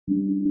Hi,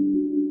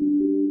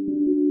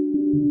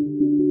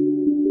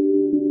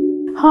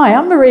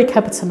 I'm Marie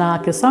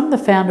Kapitanakis. I'm the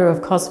founder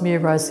of Kosmea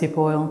Rosehip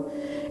Oil.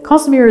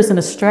 Kosmea is an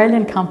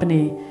Australian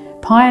company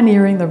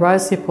pioneering the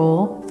rosehip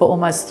oil for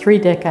almost 3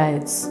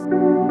 decades.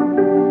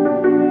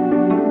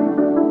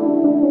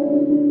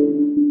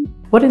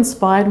 What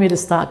inspired me to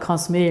start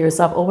Kosmea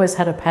is I've always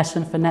had a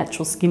passion for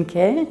natural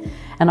skincare,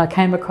 and I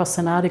came across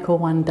an article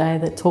one day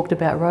that talked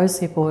about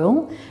rosehip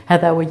oil, how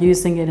they were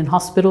using it in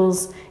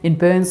hospitals, in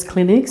burns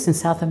clinics in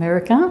South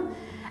America,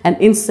 and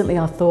instantly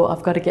I thought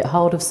I've got to get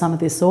hold of some of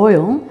this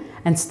oil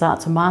and start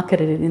to market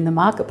it in the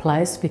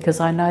marketplace, because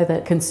I know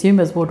that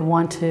consumers would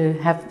want to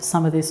have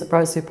some of this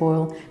rosehip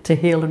oil to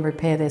heal and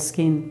repair their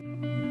skin.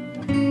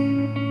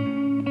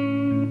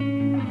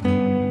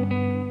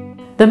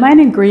 The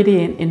main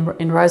ingredient in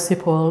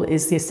rosehip oil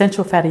is the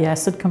essential fatty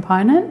acid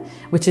component,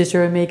 which is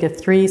your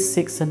omega-3,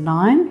 6 and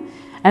 9,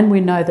 and we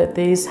know that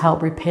these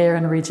help repair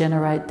and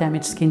regenerate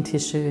damaged skin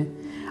tissue.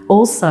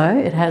 Also,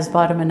 it has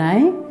vitamin A,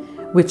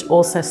 which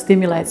also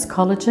stimulates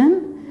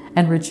collagen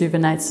and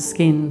rejuvenates the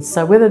skin.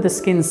 So whether the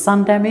skin's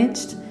sun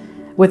damaged,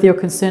 whether you're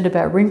concerned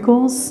about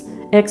wrinkles,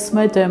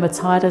 eczema,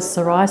 dermatitis,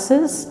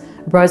 psoriasis,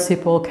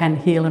 rosehip oil can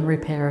heal and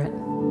repair it.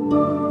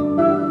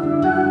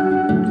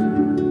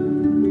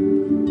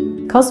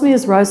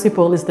 Kosmea's rosehip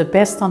oil is the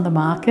best on the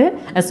market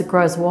as it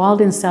grows wild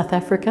in South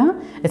Africa.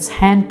 It's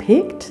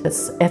hand-picked,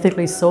 it's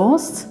ethically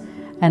sourced,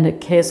 and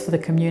it cares for the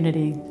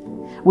community.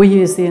 We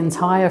use the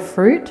entire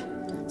fruit,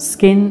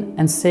 skin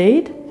and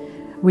seed.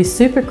 We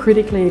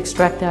supercritically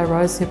extract our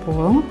rosehip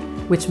oil,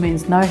 which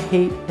means no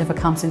heat ever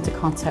comes into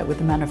contact with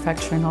the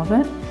manufacturing of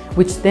it,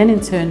 which then in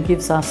turn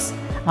gives us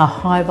a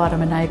high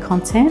vitamin A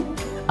content,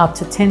 up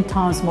to 10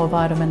 times more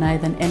vitamin A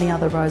than any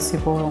other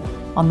rosehip oil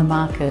on the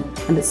market,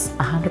 and it's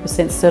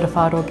 100%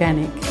 certified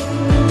organic.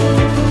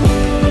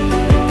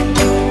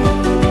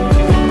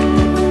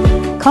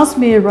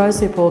 Kosmea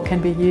rosehip oil can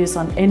be used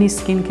on any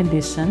skin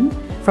condition,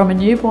 from a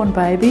newborn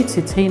baby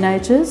to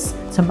teenagers,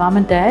 to mum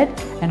and dad,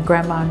 and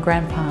grandma and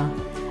grandpa.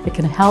 It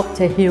can help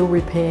to heal,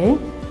 repair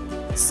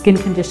skin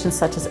conditions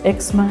such as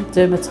eczema,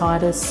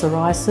 dermatitis,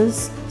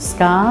 psoriasis,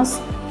 scars,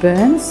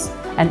 burns,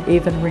 and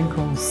even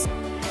wrinkles.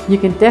 You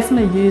can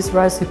definitely use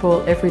rosehip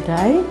oil every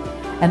day,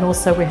 and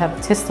also we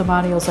have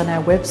testimonials on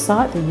our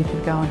website that you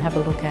can go and have a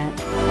look at.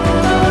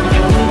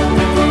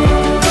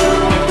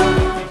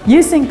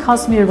 Using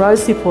Kosmea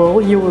rosehip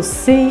oil, you will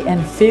see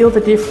and feel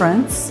the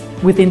difference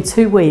within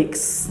 2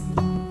 weeks.